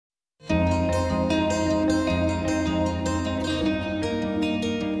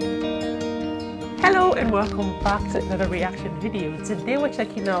Hello and welcome back to another reaction video. Today we're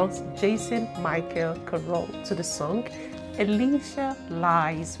checking out Jason Michael Carroll to the song ALYSSA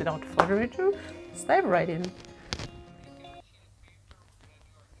Lies. Without further ado, let's dive right in.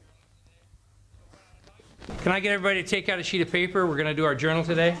 Can I get everybody to take out a sheet of paper? We're going to do our journal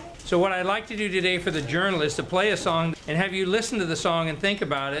today. So what I'd like to do today for the journal is to play a song and have you listen to the song and think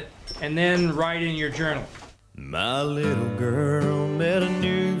about it and then write in your journal. My little girl met a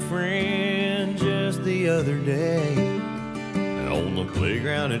new friend just the other day on the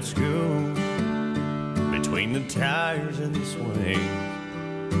playground at school, between the tires and the swing.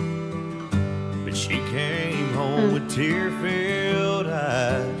 But she came home with tear-filled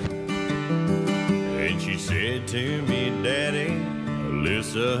eyes, and she said to me, "Daddy,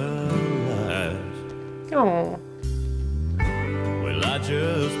 ALYSSA lies." Oh. Well, I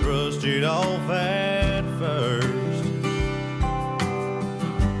just brushed it off at first,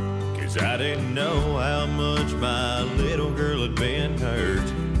 'cause I didn't know how much my little girl had been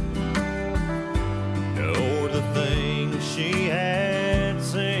hurt, or the things she had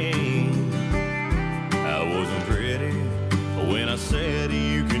seen. I wasn't ready when I said,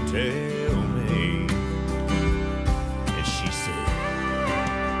 "You can tell me." And she said,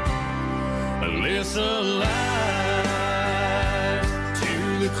 "ALYSSA lies to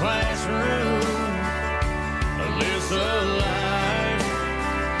the classroom. ALYSSA lies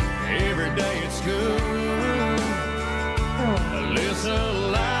every day at school. ALYSSA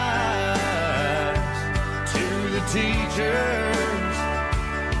lies to the teachers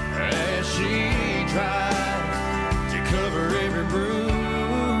as she tries to cover every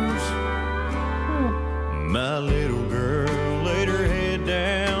bruise." My little girl laid her head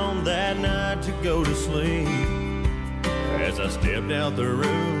down that night to go to sleep. As I stepped out the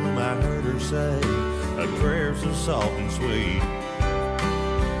room, I heard her say a prayer so soft and sweet.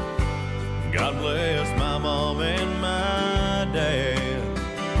 God bless my mom and my dad,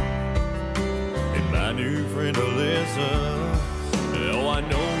 and my new friend ALYSSA. Oh, I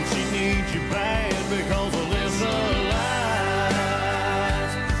know she needs you bad, because ALYSSA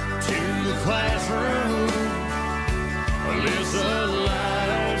lies to the classroom. ALYSSA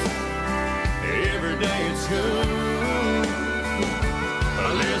lies every day at school.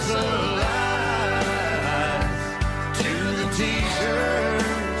 ALYSSA lies to the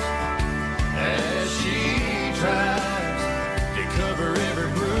teachers as she tries to cover every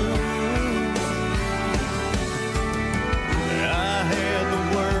bruise. I had the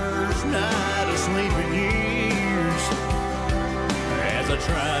worst night of sleep in years, as I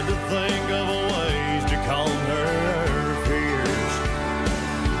tried to think of ways to calm her fears.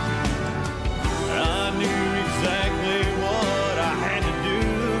 I knew exactly what I had to do,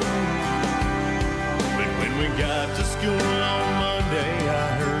 but when we got to school on Monday, I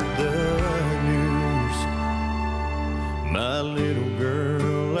heard the news. My little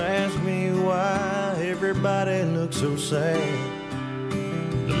girl asked me why everybody looked so sad.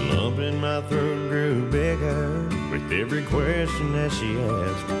 The lump in my throat grew bigger with every question that she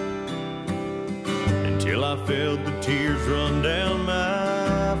asked, until I felt the tears run down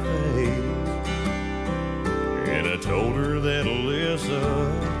my face. And I told her that ALYSSA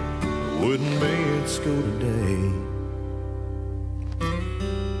wouldn't be at school today,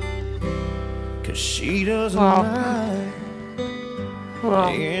 'cause she doesn't lie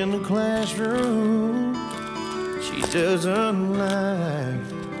in the classroom. She doesn't lie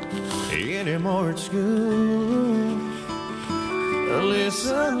anymore at school.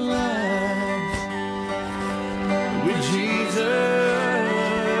 ALYSSA lies with Jesus,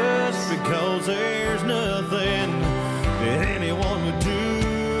 because there's nothing that anyone would do.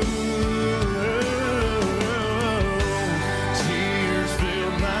 Tears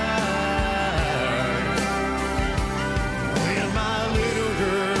fill my eyes when my little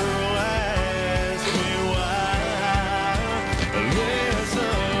girl asks me why. ALYSSA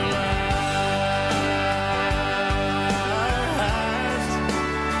lies.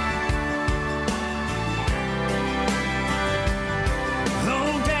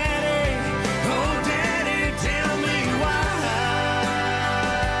 Oh, Daddy, tell me why.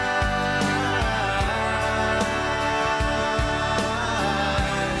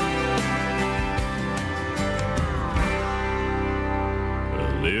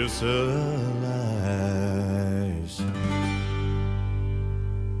 ALYSSA lies.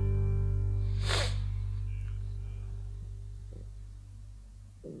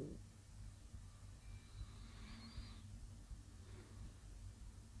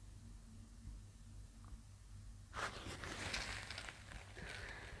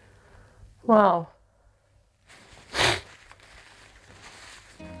 Wow.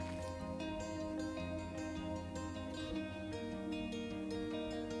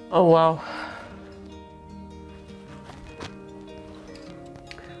 Oh wow.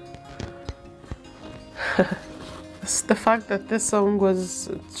 The fact that this song was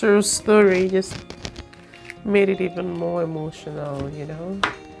a true story just made it even more emotional, you know?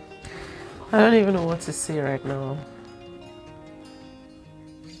 I don't even know what to say right now.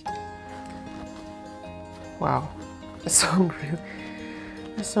 Wow, the song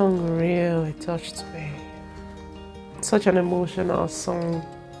really touched me. Such an emotional song.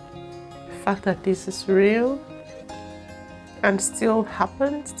 The fact that this is real and still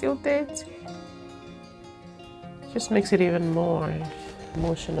happened, still did, just makes it even more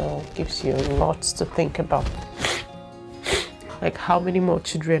emotional, gives you lots to think about. Like how many more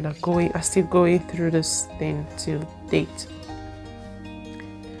children are still going through this thing till date.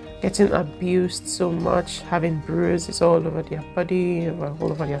 Getting abused so much, having bruises all over their body,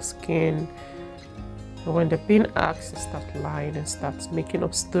 all over their skin. And when they're being asked, they start lying and start making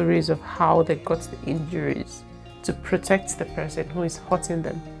up stories of how they got the injuries to protect the person who is hurting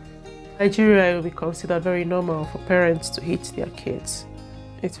them. Nigeria will be considered very normal for parents to hit their kids.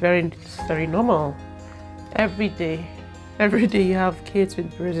 It's very normal. Every day you have kids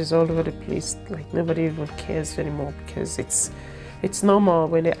with bruises all over the place. Like nobody even cares anymore because it's normal.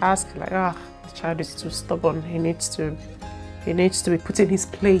 When they ask, like, the child is too stubborn, he needs to be put in his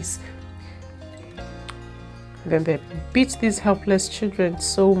place. And then they beat these helpless children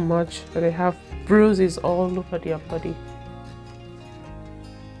so much that they have bruises all over their body.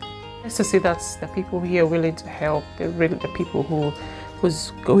 Just to see that the people here willing to help, the people who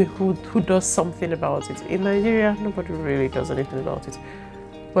does something about it. In Nigeria, nobody really does anything about it.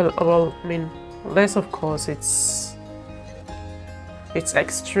 Well, I mean, unless of course it's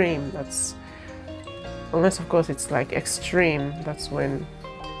extreme. Unless of course it's like extreme. That's when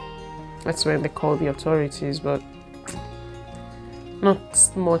they call the authorities. But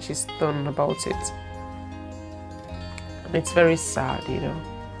not much is done about it, and it's very sad, you know.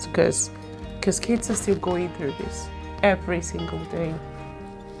 Because kids are still going through this every single day,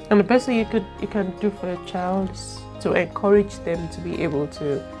 and the best thing you can do for a child is to encourage them to be able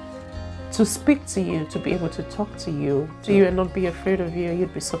to speak to you, to be able to talk to you, and not be afraid of you.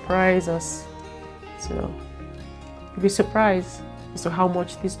 You'd be surprised you'd be surprised as to how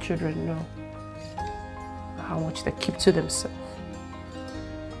much these children know, how much they keep to themselves.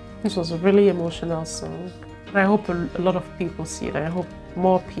 This was a really emotional song. And I hope a lot of people see it. I hope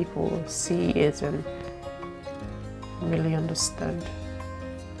more people see it and really understand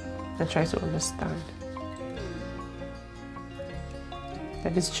and try to understand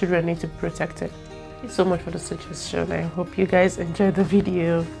that these children need to be protected. Thank you so much for the suggestion. I hope you guys enjoyed the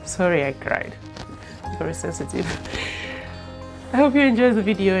video. Sorry I cried. I'm very sensitive. I hope you enjoyed the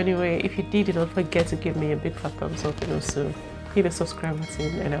video anyway. If you did, do not forget to give me a big fat thumbs up and also hit the subscribe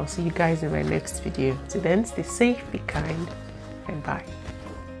button, and I'll see you guys in my next video. Till then, stay safe, be kind, and bye.